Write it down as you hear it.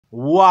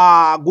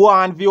Wow, go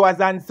on viewers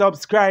and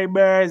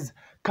subscribers.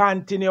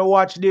 Continue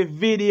watch the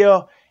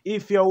video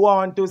if you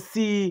want to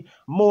see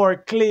more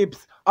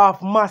clips of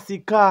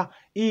Masicka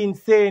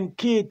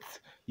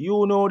ST.KITTS.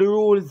 You know the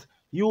rules,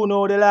 you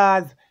know the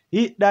laws.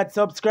 Hit that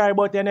subscribe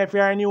button if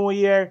you're new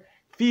here.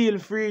 Feel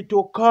free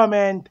to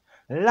comment,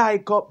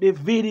 like up the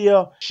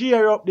video,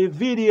 share up the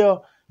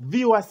video.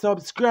 Viewer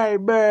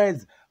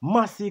subscribers,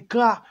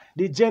 Masicka,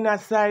 the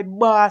genocide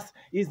boss,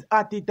 is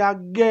at it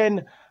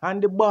again.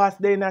 And the boss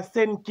then a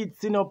send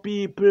kids in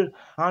people.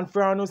 And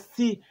for you to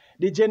see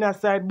the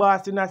genocide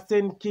boss in a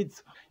send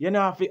kids, you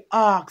know have to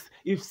ask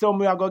if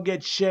somewhere go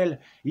get shell.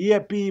 Yeah,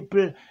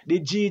 people, the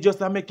G just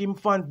a make him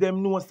fans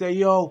them know say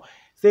yo,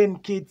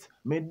 send kids,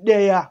 me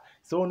there.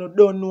 So no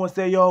don't know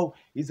say yo,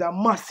 it's a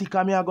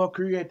massacre me I go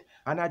create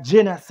and a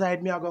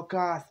genocide me I go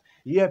cast.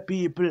 Yeah,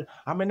 people,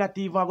 I'm not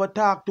even gonna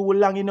talk too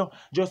long,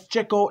 Just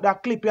check out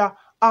that clip here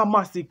of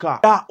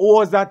Masicka. That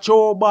was a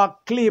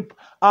throwback clip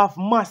of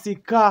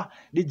Masicka,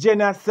 the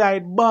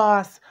genocide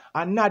boss.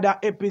 Another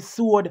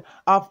episode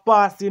of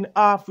Passing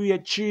Halfway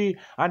Tree.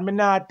 And me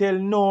not tell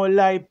no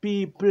lie,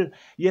 people.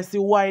 You see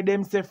why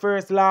them say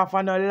first laugh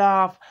and a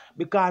laugh?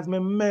 Because me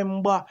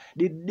remember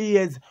the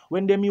days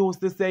when them used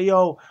to say,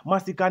 yo,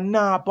 Masicka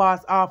nah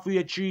pass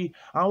halfway tree.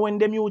 And when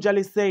them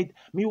usually say it,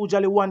 me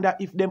usually wonder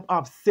if them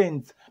have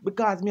sense.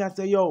 Because me I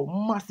say, yo,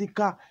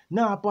 Masicka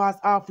nah pass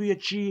halfway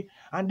tree.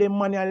 And them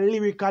man are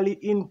lyrically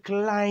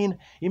inclined.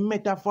 In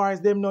metaphors,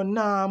 them no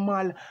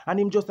normal. And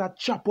him just a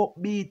chop up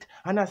beat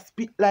and a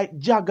spit like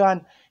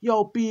Jagan.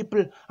 Yo,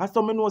 people, as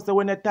some know say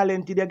when they're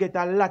talented, they get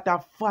a lot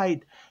of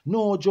fight.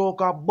 No joke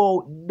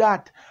about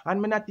that.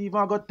 And me not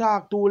even go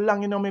talk too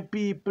long, me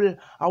people.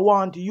 I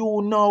want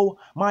you now,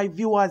 my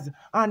viewers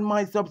and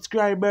my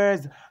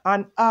subscribers,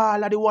 and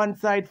all of the one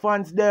side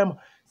fans them.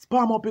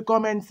 Spam up the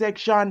comment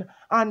section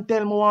and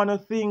tell me what you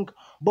think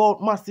about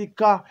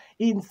Masicka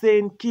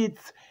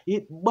ST.KITTS.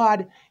 It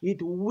bad,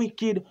 it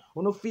wicked.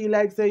 When you feel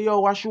like say,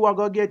 yo, I sure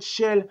go get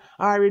shell,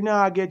 or you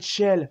not get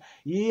shell.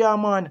 Yeah,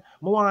 man. I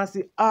want to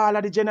see all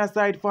of the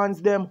genocide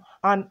fans them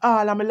and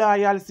all of my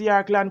loyal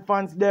CR Clan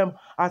fans them.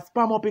 I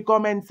spam up the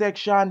comment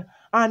section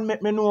and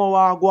make me know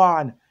what go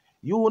on.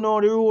 You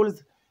know the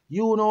rules,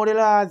 you know the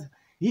laws.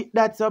 Hit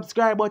that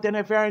subscribe button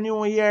if you're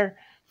new here.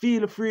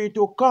 Feel free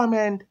to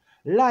comment,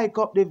 like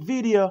up the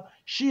video,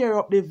 share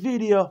up the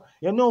video.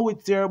 You know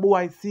it's your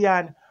boy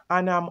Cian,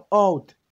 and I'm out.